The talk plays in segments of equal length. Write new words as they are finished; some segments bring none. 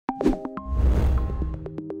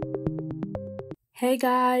Hey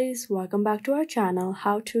guys, welcome back to our channel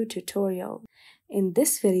How To Tutorial. In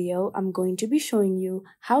this video, I'm going to be showing you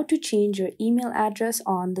how to change your email address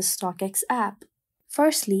on the StockX app.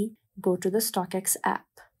 Firstly, go to the StockX app.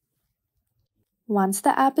 Once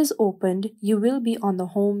the app is opened, you will be on the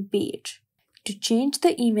home page. To change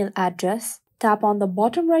the email address, tap on the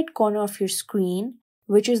bottom right corner of your screen,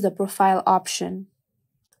 which is the profile option.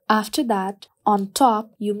 After that, on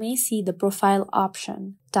top, you may see the profile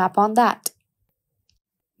option. Tap on that.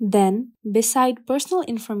 Then, beside personal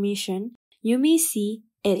information, you may see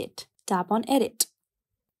Edit. Tap on Edit.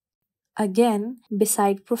 Again,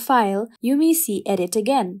 beside Profile, you may see Edit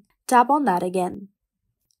again. Tap on that again.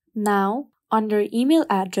 Now, under Email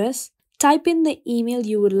Address, type in the email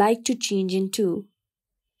you would like to change into.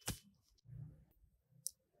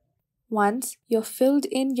 Once you've filled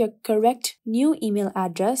in your correct new email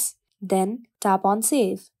address, then tap on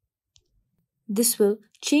Save. This will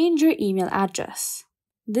change your email address.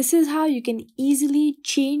 This is how you can easily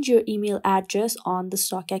change your email address on the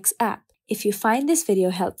StockX app. If you find this video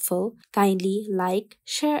helpful, kindly like,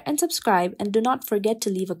 share, and subscribe, and do not forget to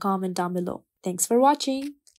leave a comment down below. Thanks for watching.